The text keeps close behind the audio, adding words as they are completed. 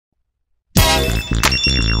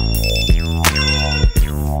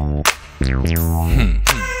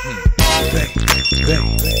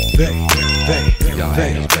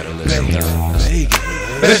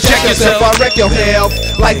Better check yourself, I'll wreck your health.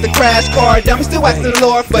 Like the crash car dummy, still asking the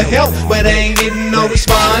Lord for help, but ain't getting no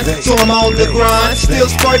response. So I'm on the grind, still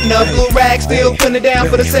sporting up blue rags, still putting it down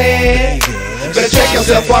for the sand. Better check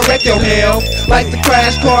yourself, I'll wreck your health. Like the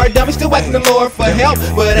crash car dummy, still asking the Lord for help,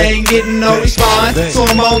 but ain't getting no response. So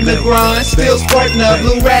I'm on the grind, still sporting up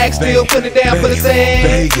blue rags, still putting it down for the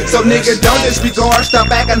sand. So niggas don't just be guard,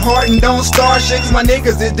 stop acting hard and don't start shit, 'cause my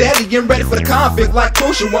niggas is deadly, getting ready for the conflict like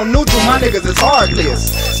crucial on neutral. My niggas is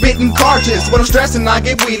heartless, spitting cartridges. When I'm stressing, I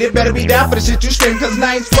get weeded. Better be down for the shit you stream, 'cause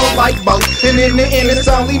names flow like boats, and in the end it's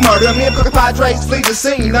only murder. Me and carbohydrates flee the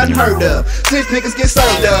scene, unheard of. 6 niggas get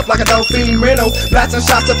served up like a dolphin rental, blasting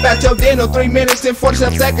shots up at your dinner. 3 minutes and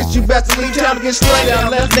 47 seconds, you best to leave town to get straight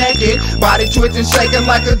down left naked, body twitching, shaking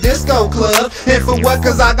like a disco club. And for what?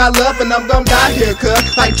 'Cause I got love and I'm gon' die here,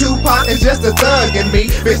 cuz like Tupac is just a thug in me.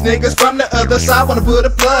 Bitch niggas from the other side wanna put a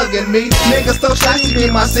plug in me. Niggas throw shots to me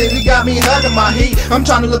in my city, got me hugging my heat. I'm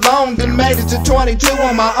trying to live long, then made it to 22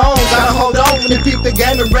 on my own. Gotta hold on and peep the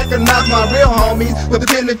game and recognize my real homies. With the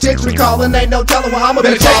penitentiary calling, ain't no telling what I'ma be.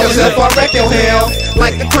 Better check yourself, I'll wreck your hell.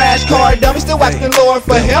 Like the crash car dummy, still asking the Lord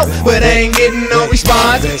for help, but ain't getting no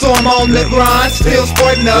response. So I'm on the grind, still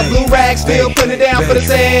sporting up blue rags, still putting it down for the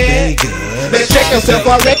sand. Better check yourself,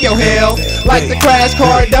 I'll wreck your hell. Like the crash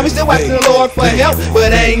car dummy, still asking the Lord for help,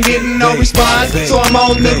 but ain't getting no response. So I'm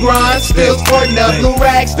on the grind, still sporting up blue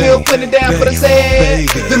rags, still putting it down for the sand.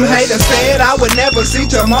 Them haters said I would never see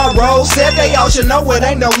tomorrow, said they all should know it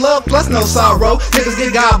ain't no love plus no sorrow. Niggas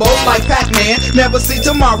get gobbled like Pac-Man, never see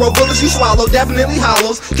tomorrow. Bullets you swallow, definitely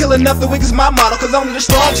hollows. Killing up the weak is my motto, 'cause only the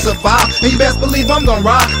strong survive. And you best believe I'm gon'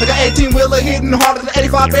 ride like an 18-wheeler hitting harder than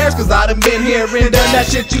 85 bears, 'cause I done been here and done that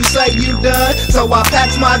shit you say you done. So I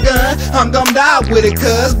packs my gun, I'm gon' die with it,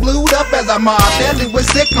 cuz blued up as I mob, deadly with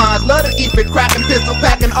sick minds. Love to keep it cracking, pistol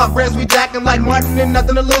packing, off reds we jacking like Martin and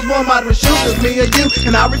nothing to lose. One moderate shooters, me or you,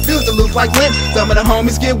 and I refuse to lose like Lynch. Some of the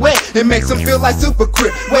homies get wet, it makes them feel like super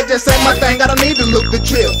crip. Wait, just say my thing, I don't need to look the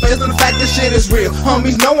trip. Based on the fact this shit is real,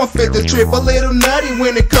 homies no one fit the trip. A little nutty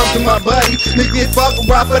when it comes to my buddy. Niggas get fucked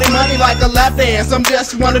around for their money like a lap dance. I'm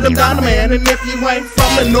just one of them Dolla man, and if you ain't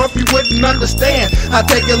from the north, you wouldn't understand. I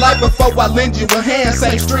take your life before I lend you a hand.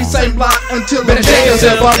 Same street, same block until better check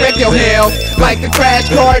yourself, I'll wreck your hell. Like the crash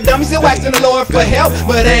car dummy, still asking the Lord for help,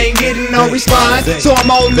 but ain't getting no response. So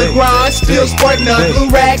I'm on the grind, still sporting up blue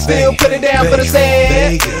rags, still put it down for the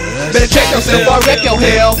sand. Better check yourself, I'll wreck your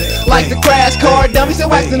hell. Like the crash car dummy,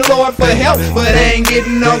 still asking the Lord for help, but ain't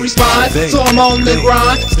getting no response. So I'm on the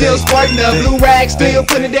grind, still sporting up blue rags, still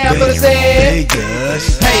putting it down for the sand.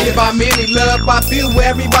 Hated by many, loved by few,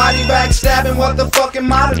 everybody backstabbing. What the fuck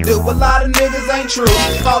am I to do? A lot of niggas ain't true.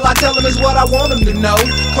 All I tell them is what I want them to know.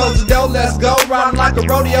 Close the door, let's go. Riding like a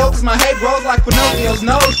rodeo, 'cause my hate grows like Pinocchio's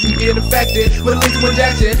nose. You get infected with a lethal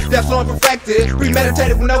injection, that's flowing perfected,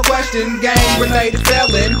 premeditated with no question. Gang related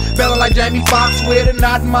felon, feeling like Jamie Foxx with a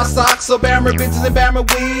knot in my socks. So Bammer bitches and Bammer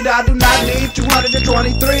weed, I do not need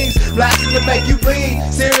 223s. Blasting to make you bleed,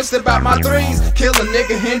 serious about my threes. Kill a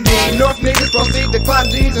nigga indeed. North niggas proceed to clock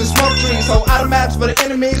G's and smoke trees. Hold out of maps for the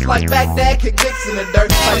enemies like Baghdad, kick dicks in the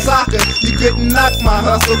dirt like soccer. You couldn't knock my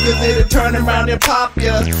hustle, 'cause it'll turn around and pop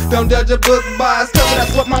ya. Don't judge a book by its cover,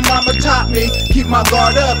 that's what my mama taught me. Keep my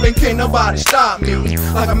guard up and can't nobody stop me.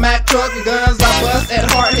 Like a Mack truck and guns I bust at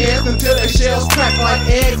hard heads until their shells crack like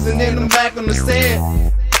eggs, and then I'm back on the set.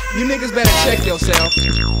 You niggas better check yourself.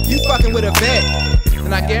 You fucking with a vet,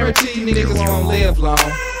 and I guarantee you niggas won't live long.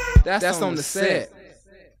 That's on the set.